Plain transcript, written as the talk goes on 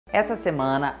Essa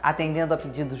semana, atendendo a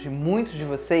pedidos de muitos de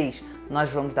vocês, nós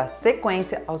vamos dar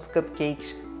sequência aos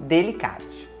cupcakes delicados.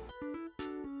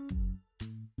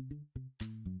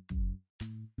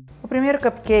 O primeiro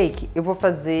cupcake, eu vou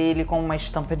fazer ele com uma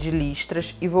estampa de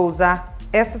listras e vou usar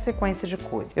essa sequência de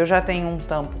cores. Eu já tenho um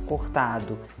tampo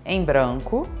cortado em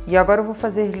branco e agora eu vou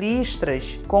fazer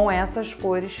listras com essas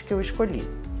cores que eu escolhi.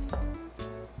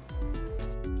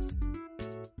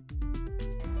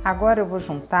 Agora eu vou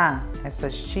juntar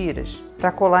essas tiras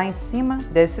para colar em cima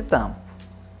desse tampo.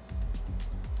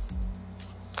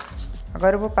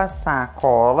 Agora eu vou passar a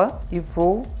cola e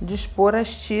vou dispor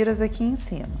as tiras aqui em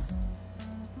cima.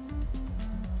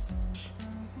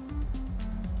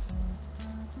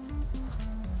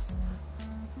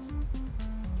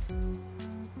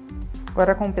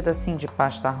 Agora com um pedacinho de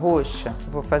pasta roxa,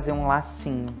 eu vou fazer um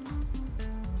lacinho.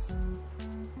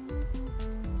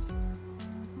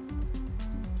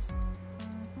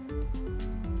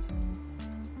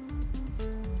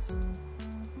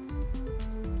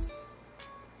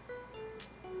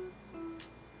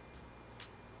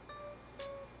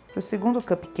 Para o segundo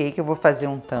cupcake, eu vou fazer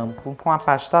um tampo com a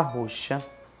pasta roxa.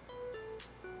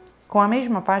 Com a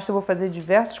mesma pasta, eu vou fazer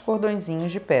diversos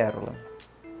cordõezinhos de pérola.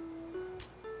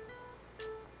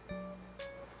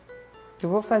 Eu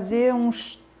vou fazer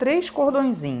uns 3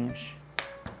 cordõezinhos.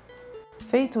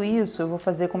 Feito isso, eu vou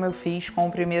fazer como eu fiz com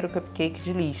o primeiro cupcake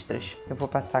de listras. Eu vou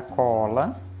passar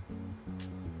cola.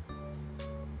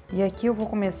 E aqui eu vou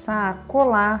começar a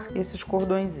colar esses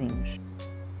cordõezinhos.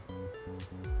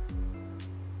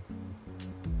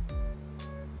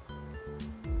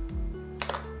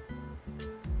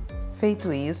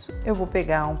 Feito isso, eu vou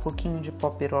pegar um pouquinho de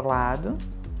pó perolado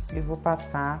e vou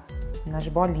passar nas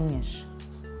bolinhas.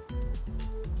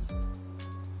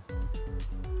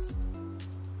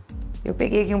 Eu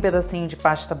peguei aqui um pedacinho de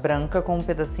pasta branca com um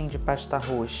pedacinho de pasta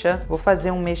roxa. Vou fazer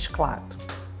um mesclado.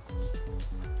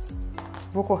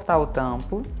 Vou cortar o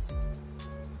tampo.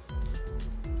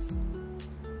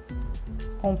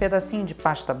 Com um pedacinho de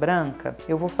pasta branca,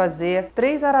 eu vou fazer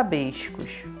 3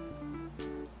 arabescos.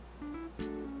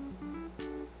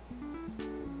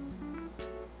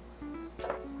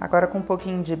 Agora, com um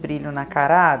pouquinho de brilho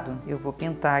nacarado, eu vou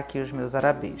pintar aqui os meus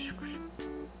arabescos.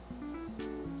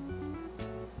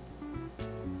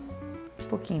 Um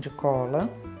pouquinho de cola.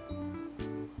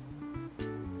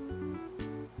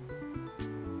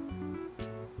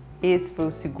 Esse foi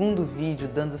o segundo vídeo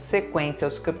dando sequência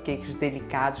aos cupcakes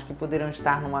delicados que poderão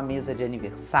estar numa mesa de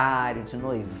aniversário, de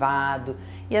noivado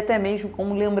e até mesmo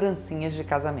como lembrancinhas de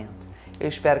casamento. Eu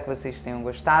espero que vocês tenham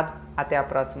gostado. Até a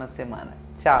próxima semana.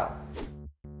 Tchau!